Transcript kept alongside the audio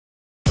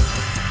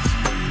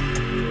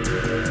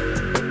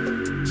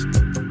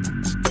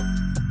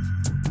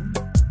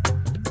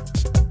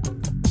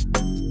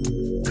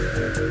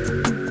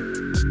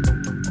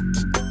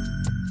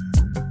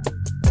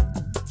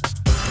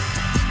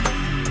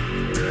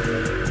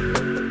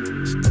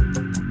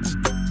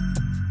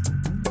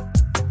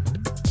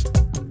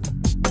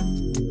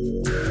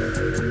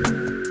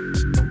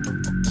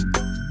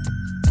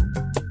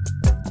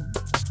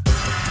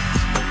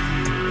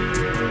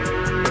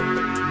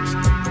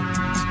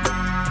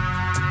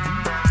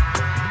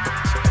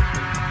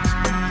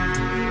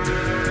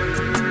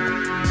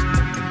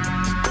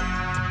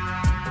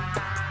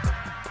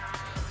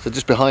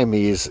just behind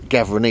me is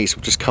Gavrinis.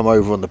 We've just come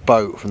over on the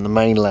boat from the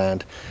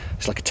mainland.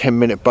 It's like a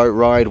 10-minute boat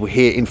ride. We're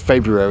here in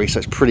February, so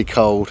it's pretty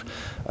cold.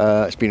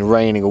 It's been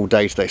raining all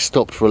day today,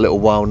 stopped for a little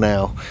while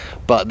now,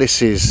 but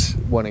this is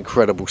one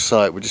incredible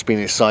sight. We've just been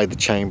inside the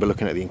chamber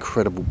looking at the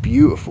incredible,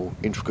 beautiful,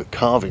 intricate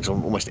carvings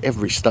on almost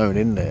every stone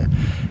in there,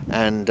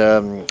 and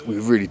we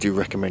really do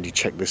recommend you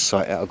check this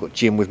site out. I've got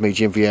Jim with me,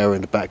 Jim Vieira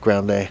in the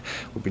background there.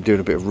 We've been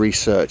doing a bit of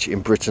research in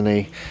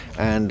Brittany,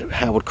 and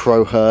Howard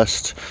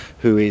Crowhurst,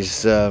 who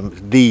is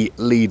the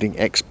leading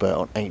expert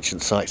on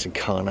ancient sites in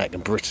Karnak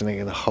and Brittany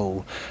and the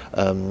whole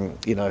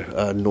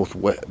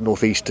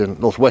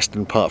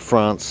northwestern part of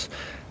France.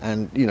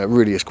 And you know, it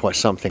really is quite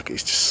something.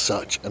 It's just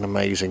such an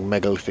amazing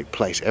megalithic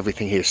place.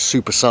 Everything here is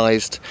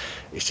supersized.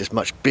 It's just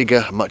much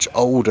bigger, much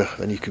older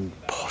than you can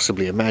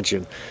possibly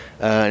imagine,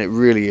 and it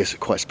really is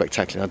quite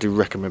spectacular. I do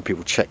recommend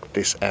people check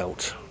this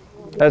out.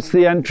 That's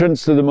the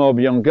entrance to the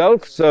Morbihan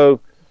Gulf. So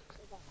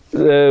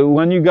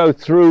when you go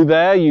through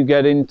there, you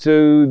get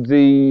into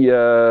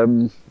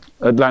the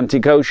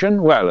Atlantic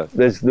Ocean. Well,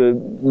 there's the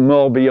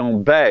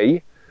Morbihan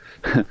Bay,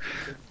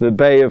 the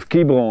Bay of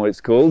Quiberon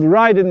it's called.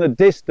 Right in the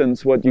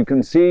distance, what you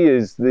can see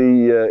is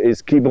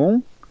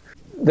Quiberon.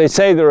 They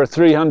say there are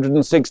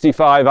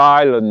 365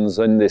 islands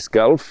in this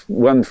gulf,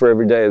 one for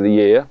every day of the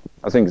year.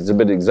 I think it's a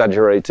bit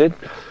exaggerated.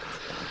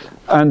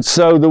 And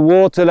so the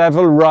water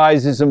level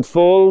rises and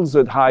falls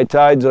at high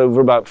tides over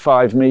about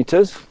 5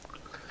 meters.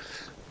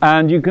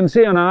 And you can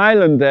see an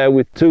island there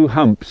with 2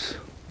 humps.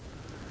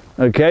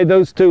 Okay,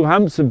 those 2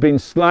 humps have been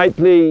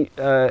slightly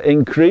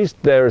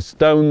increased. There are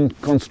stone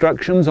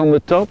constructions on the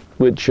top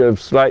which have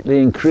slightly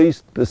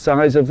increased the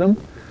size of them.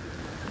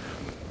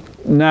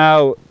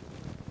 Now,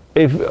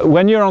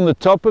 when you're on the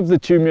top of the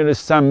Tumulus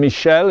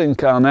Saint-Michel in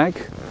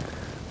Karnak,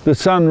 the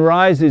sun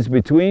rises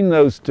between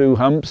those 2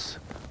 humps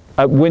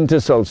at winter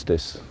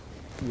solstice.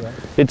 Yeah.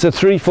 It's a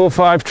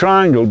 3-4-5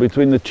 triangle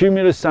between the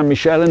Tumulus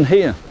Saint-Michel and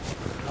here.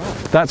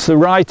 That's the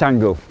right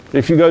angle.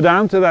 If you go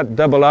down to that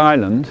double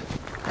island,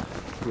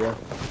 yeah,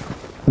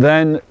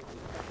 then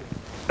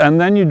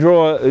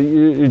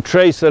you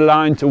trace a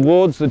line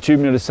towards the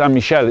Tumulus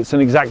Saint-Michel. It's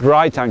an exact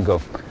right angle.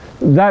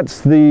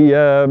 That's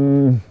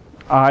the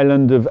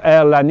island of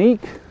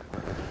Erlanique,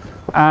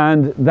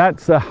 and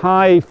that's a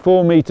high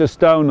 4-meter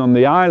stone on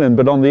the island.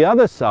 But on the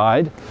other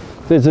side,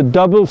 there's a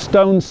double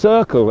stone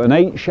circle, an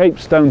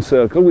 8-shaped stone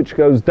circle, which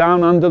goes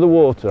down under the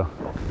water.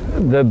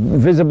 The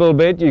visible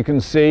bit you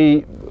can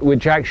see,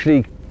 which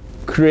actually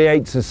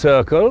creates a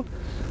circle,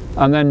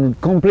 and then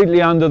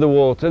completely under the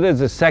water there's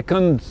a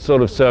second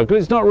sort of circle.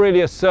 It's not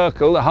really a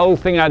circle, the whole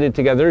thing added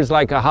together is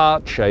like a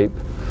heart shape,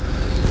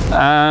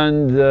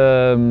 and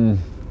the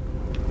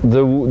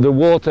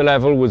water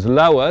level was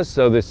lower,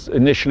 so this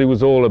initially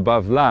was all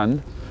above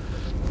land.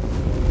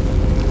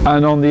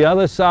 And on the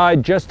other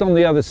side, just on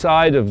the other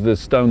side of the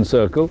stone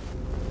circle,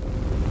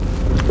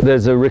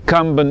 there's a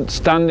recumbent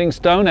standing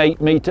stone,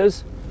 8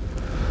 meters,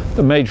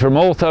 made from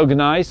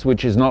orthogonite,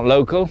 which is not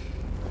local.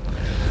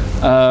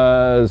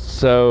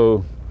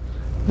 So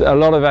a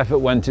lot of effort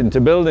went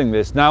into building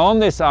this. Now on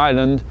this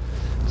island,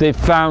 they've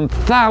found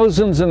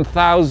thousands and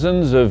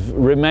thousands of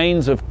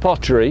remains of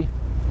pottery,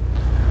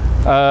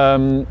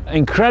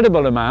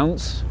 incredible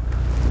amounts.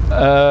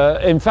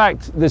 In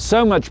fact, there's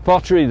so much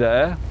pottery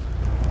there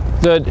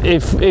that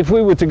if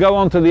we were to go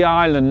onto the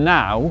island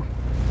now,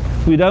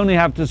 we'd only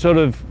have to sort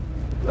of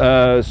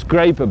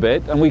scrape a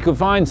bit and we could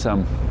find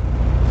some.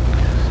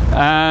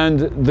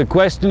 And the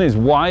question is,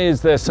 why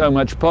is there so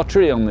much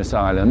pottery on this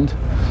island?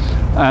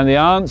 And the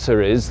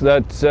answer is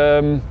that,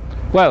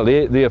 well,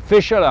 the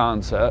official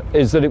answer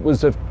is that it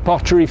was a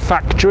pottery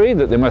factory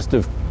that they must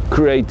have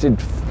created,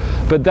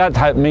 but that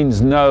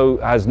has no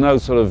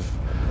sort of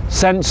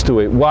sense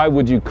to it. Why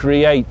would you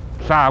create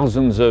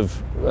thousands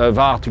of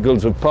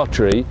articles of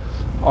pottery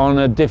on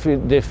a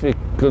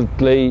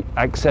difficultly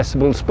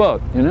accessible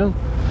spot, you know?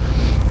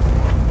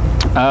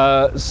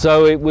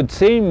 So it would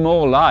seem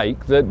more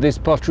like that this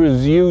pottery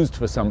was used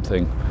for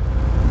something,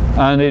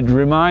 and it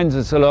reminds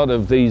us a lot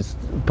of these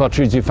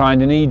potteries you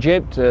find in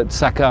Egypt, at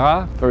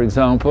Saqqara for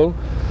example,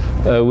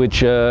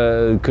 which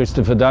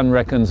Christopher Dunn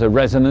reckons are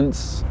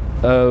resonance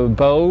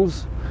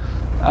bowls,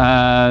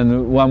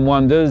 and one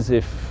wonders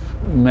if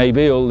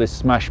maybe all this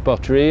smashed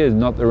pottery is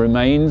not the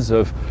remains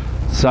of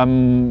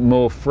some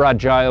more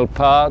fragile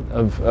part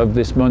of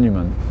this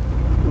monument.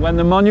 When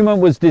the monument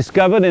was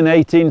discovered in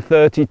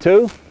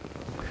 1832,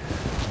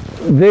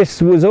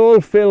 this was all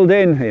filled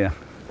in here.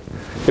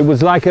 It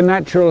was like a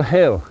natural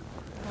hill.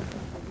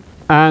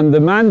 And the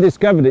man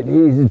discovered it.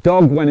 His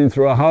dog went in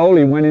through a hole,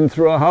 he went in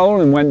through a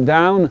hole and went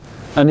down,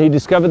 and he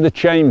discovered the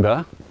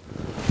chamber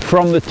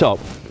from the top.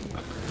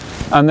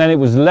 And then it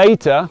was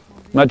later,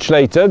 much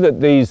later, that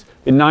these,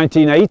 in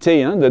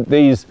 1980, that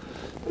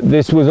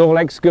this was all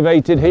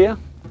excavated here.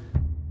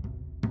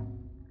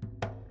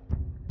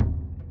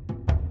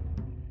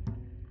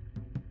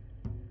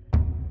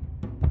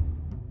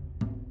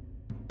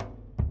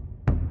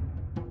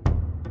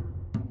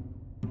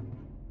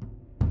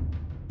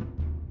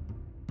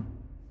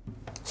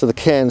 So the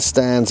cairn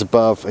stands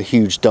above a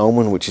huge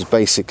dolmen, which is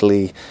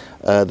basically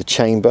the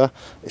chamber.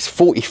 It's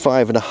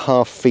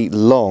 45.5 feet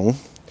long,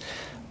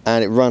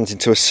 and it runs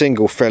into a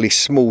single fairly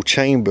small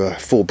chamber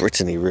for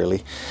Brittany,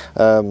 really.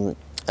 And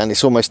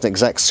it's almost an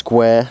exact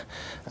square,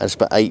 and it's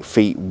about 8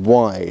 feet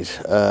wide.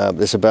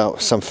 There's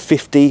about some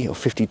 50 or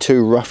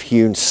 52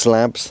 rough-hewn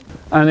slabs.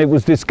 And it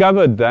was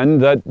discovered then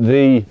that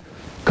the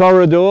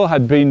corridor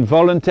had been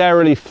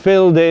voluntarily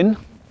filled in.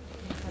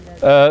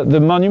 The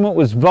monument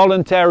was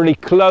voluntarily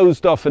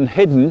closed off and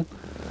hidden,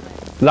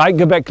 like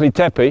Göbekli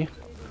Tepe,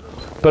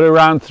 but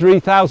around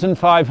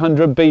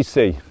 3500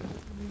 BC.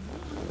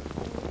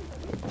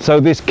 So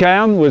this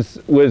cairn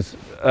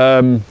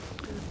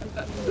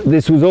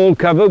this was all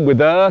covered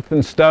with earth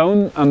and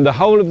stone, and the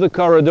whole of the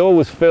corridor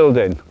was filled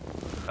in.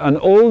 And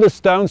all the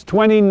stones,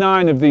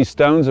 29 of these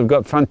stones, have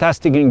got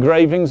fantastic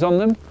engravings on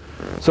them.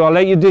 So I'll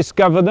let you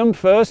discover them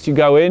first. You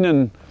go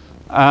in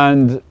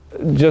and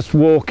just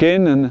walk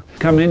in and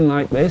come in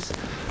like this.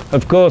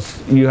 Of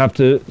course, you have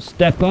to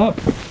step up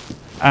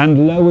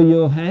and lower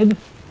your head,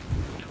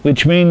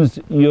 which means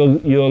you're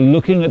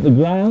looking at the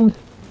ground,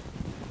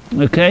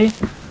 okay?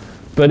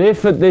 But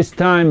if at this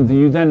time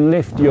you then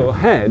lift your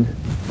head,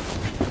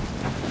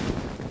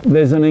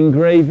 there's an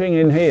engraving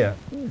in here.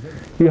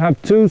 You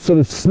have two sort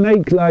of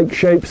snake-like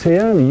shapes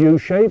here,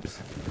 U-shapes,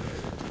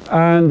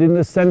 and in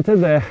the center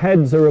their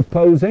heads are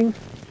opposing,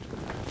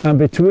 and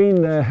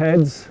between their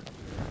heads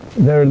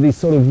there are these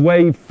sort of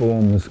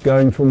waveforms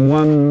going from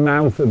one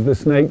mouth of the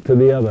snake to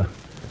the other.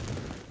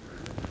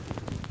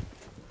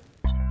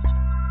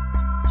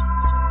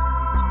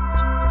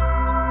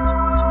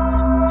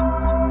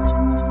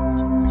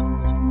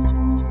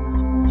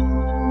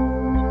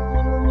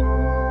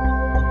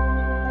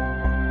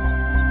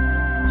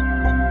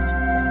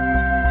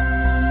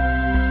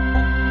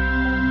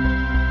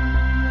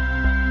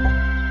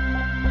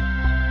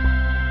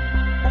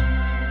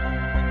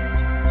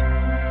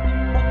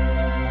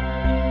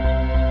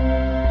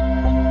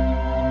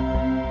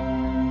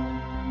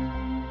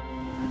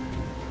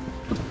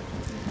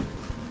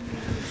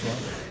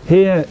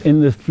 Here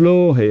in the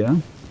floor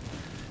here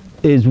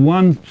is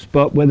one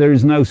spot where there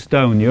is no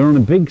stone. You're on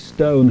a big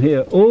stone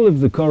here. All of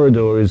the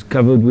corridor is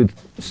covered with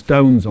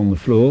stones on the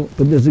floor,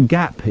 but there's a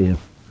gap here,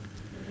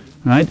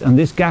 right? And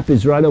this gap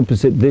is right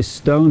opposite this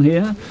stone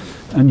here.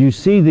 And you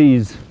see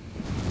these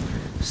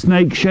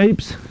snake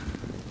shapes,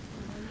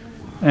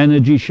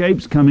 energy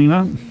shapes coming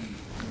up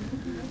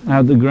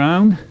out the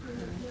ground.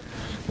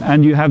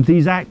 And you have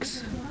these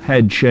axe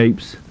head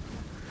shapes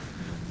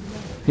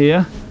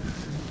here.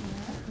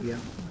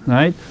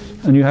 Right,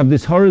 and you have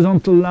this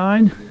horizontal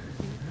line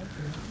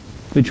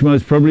which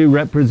most probably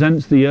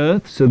represents the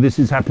earth, so this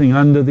is happening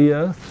under the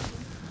earth,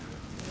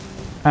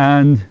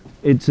 and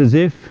it's as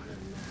if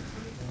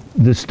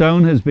the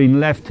stone has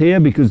been left here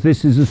because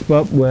this is a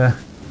spot where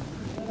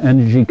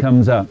energy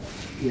comes up.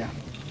 Yeah.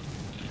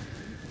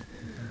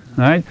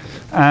 Right,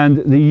 and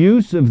the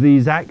use of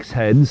these axe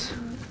heads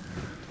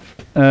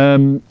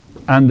and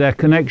their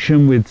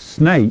connection with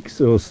snakes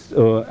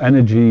or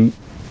energy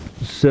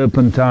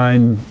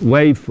serpentine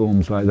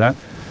waveforms like that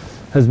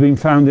has been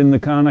found in the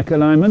Karnak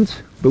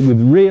alignments, but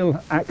with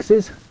real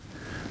axes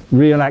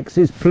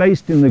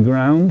placed in the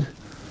ground,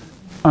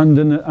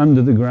 under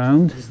the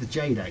ground. This is the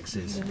jade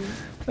axes.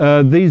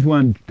 These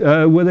weren't,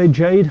 were they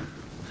jade?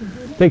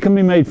 They can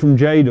be made from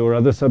jade or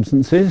other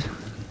substances.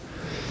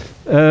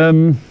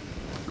 But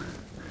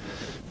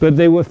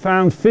they were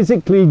found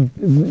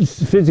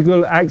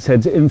physical axe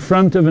heads in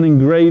front of an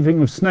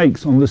engraving of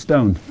snakes on the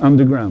stone,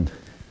 underground.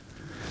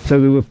 So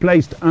they were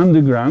placed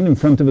underground in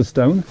front of a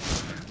stone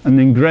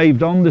and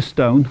engraved on the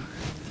stone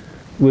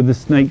with the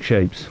snake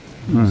shapes.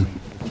 And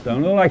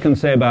all I can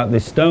say about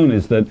this stone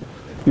is that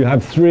you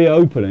have 3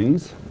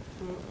 openings,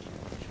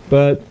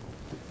 but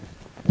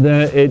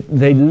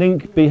they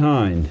link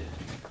behind.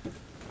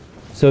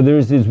 So there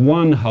is this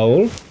one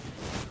hole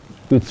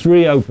with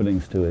 3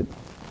 openings to it.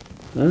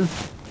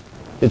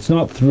 It's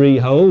not 3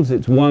 holes,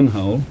 it's one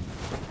hole.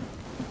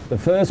 The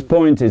first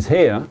point is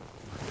here,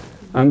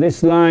 and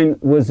this line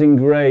was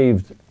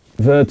engraved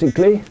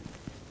vertically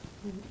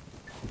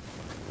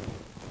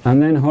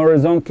and then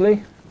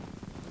horizontally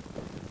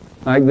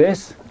like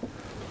this,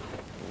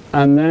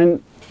 and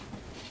then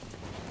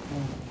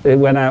it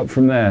went out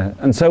from there.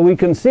 And so we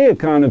can see a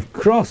kind of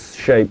cross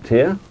shaped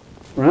here,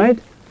 right?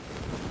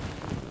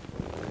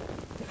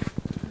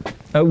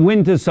 At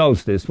winter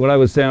solstice, what I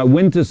was saying, at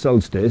winter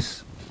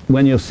solstice,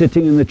 when you're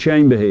sitting in the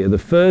chamber here, the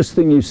first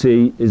thing you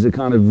see is a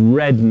kind of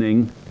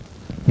reddening,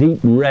 deep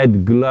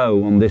red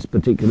glow on this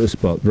particular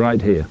spot,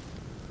 right here.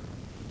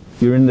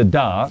 You're in the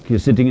dark, you're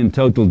sitting in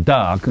total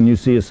dark, and you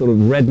see a sort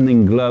of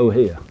reddening glow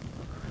here.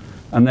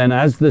 And then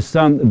as the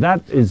sun,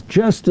 that is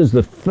just as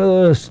the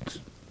first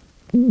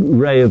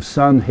ray of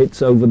sun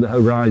hits over the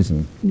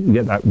horizon. You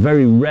get that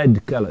very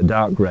red colour,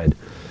 dark red.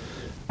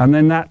 And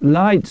then that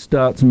light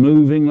starts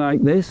moving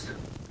like this.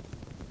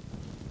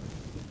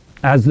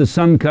 As the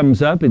sun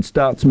comes up, it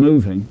starts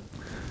moving.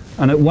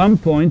 And at one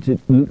point it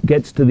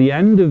gets to the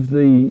end of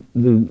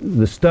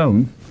the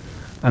stone,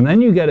 and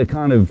then you get a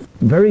kind of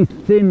very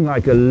thin,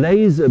 like a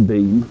laser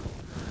beam,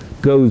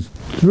 goes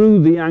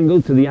through the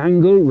angle to the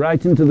angle,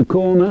 right into the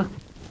corner.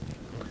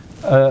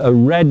 A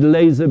red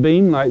laser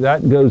beam like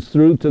that goes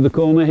through to the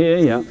corner here,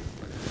 yeah,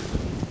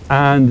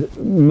 and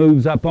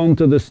moves up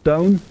onto the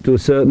stone to a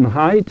certain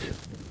height.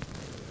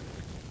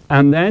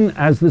 And then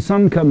as the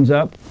sun comes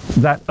up,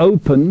 that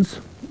opens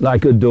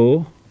like a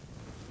door,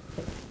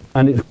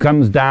 and it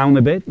comes down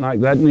a bit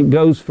like that, and it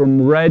goes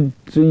from red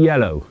to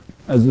yellow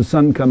as the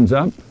sun comes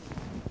up.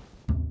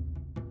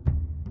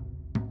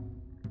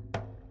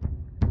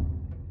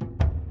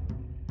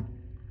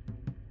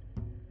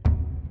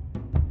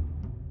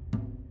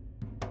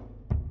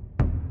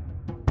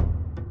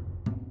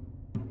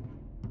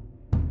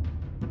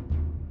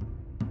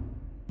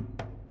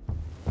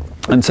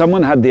 And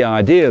someone had the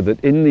idea that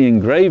in the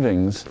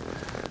engravings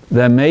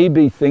there may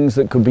be things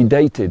that could be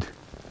dated.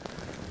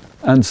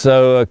 And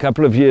so a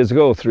couple of years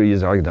ago, or 3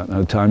 years, I don't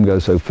know, time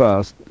goes so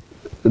fast,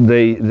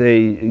 they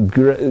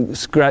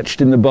scratched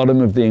in the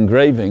bottom of the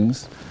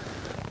engravings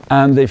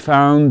and they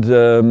found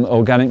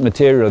organic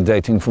material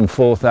dating from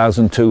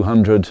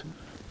 4200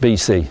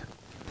 BC.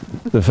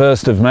 The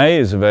 1st of May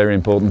is a very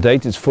important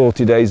date. It's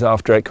 40 days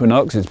after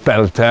equinox. It's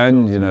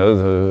Beltane, you know,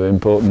 the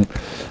important.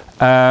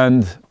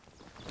 And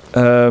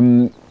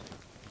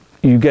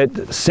you get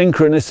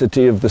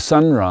synchronicity of the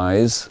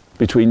sunrise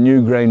between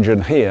Newgrange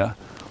and here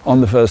on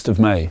the 1st of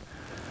May.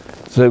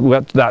 So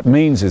what that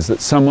means is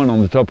that someone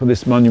on the top of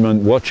this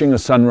monument watching a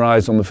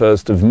sunrise on the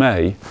 1st of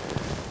May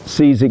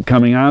sees it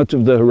coming out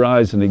of the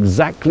horizon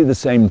exactly the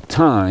same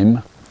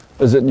time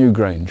as at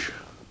Newgrange,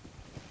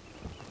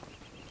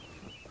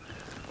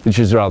 which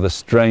is a rather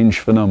strange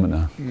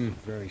phenomena.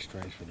 Very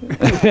strange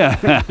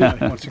phenomena.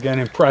 Once again,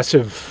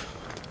 impressive.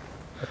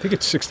 I think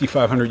it's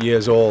 6,500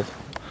 years old.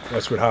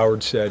 That's what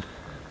Howard said.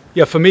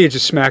 Yeah, for me, it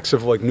just smacks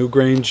of like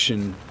Newgrange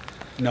and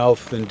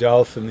Knowth and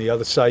Delft and the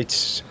other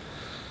sites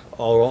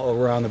all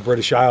around the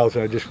British Isles.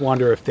 And I just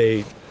wonder if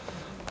they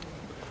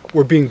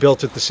were being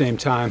built at the same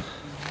time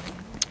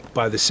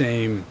by the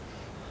same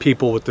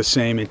people with the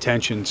same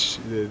intentions.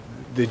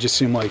 They just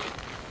seem like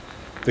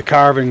the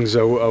carvings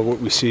are what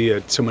we see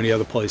at so many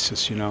other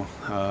places, you know.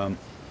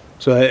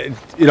 So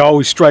it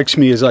always strikes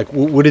me as like,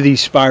 what do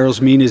these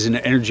spirals mean as an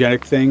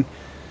energetic thing?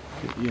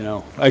 You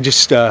know, I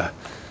just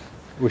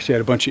wish I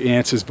had a bunch of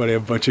answers, but I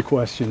have a bunch of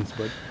questions.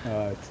 But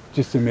it's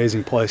just an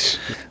amazing place.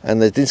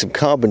 And they did some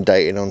carbon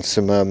dating on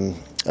some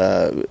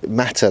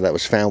matter that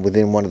was found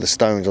within one of the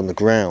stones on the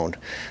ground.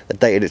 That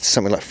dated it to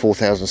something like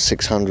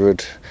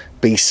 4,600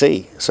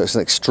 BC. So it's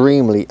an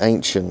extremely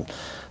ancient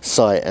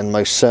site and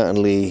most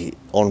certainly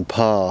on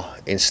par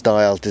in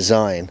style,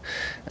 design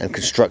and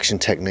construction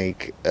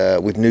technique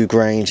with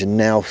Newgrange and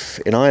Knowth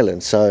in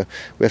Ireland. So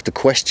we have to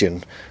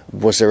question,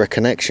 was there a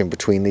connection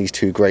between these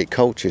two great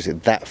cultures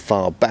that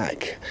far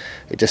back?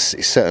 It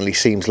certainly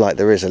seems like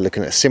there is.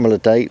 Looking at similar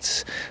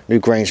dates,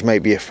 Newgrange may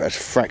be a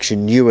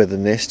fraction newer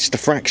than this, just a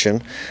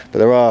fraction, but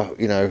there are,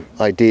 you know,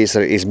 ideas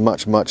that it is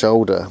much, much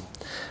older.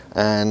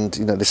 And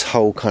you know, this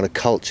whole kind of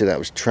culture that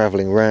was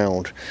travelling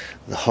around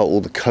all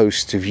the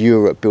coasts of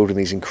Europe, building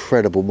these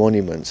incredible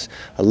monuments,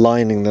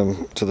 aligning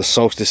them to the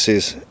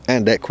solstices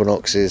and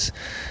equinoxes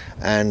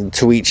and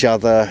to each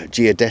other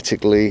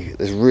geodetically.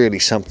 There's really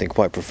something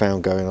quite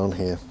profound going on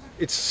here.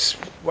 It's,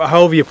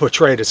 however you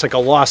portray it, it's like a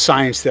lost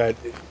science that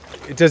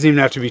it doesn't even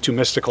have to be too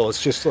mystical.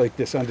 It's just like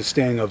this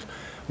understanding of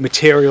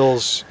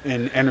materials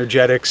and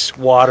energetics,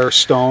 water,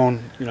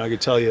 stone. You know, I could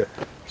tell you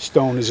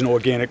stone is an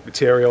organic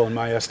material in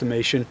my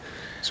estimation.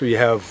 So you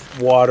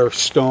have water,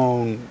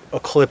 stone,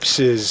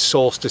 eclipses,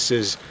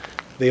 solstices.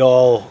 They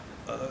all,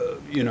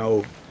 you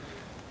know,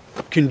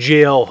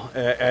 congeal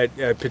at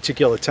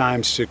particular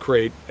times to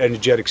create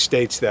energetic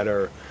states that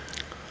are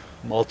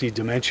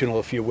multi-dimensional,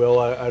 if you will.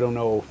 I don't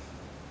know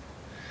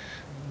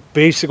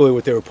basically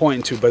what they were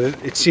pointing to, but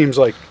it seems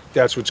like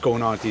that's what's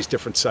going on at these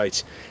different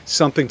sites.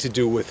 Something to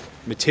do with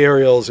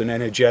materials and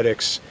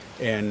energetics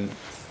and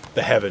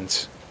the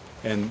heavens.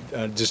 And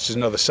just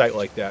another site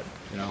like that,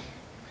 you know.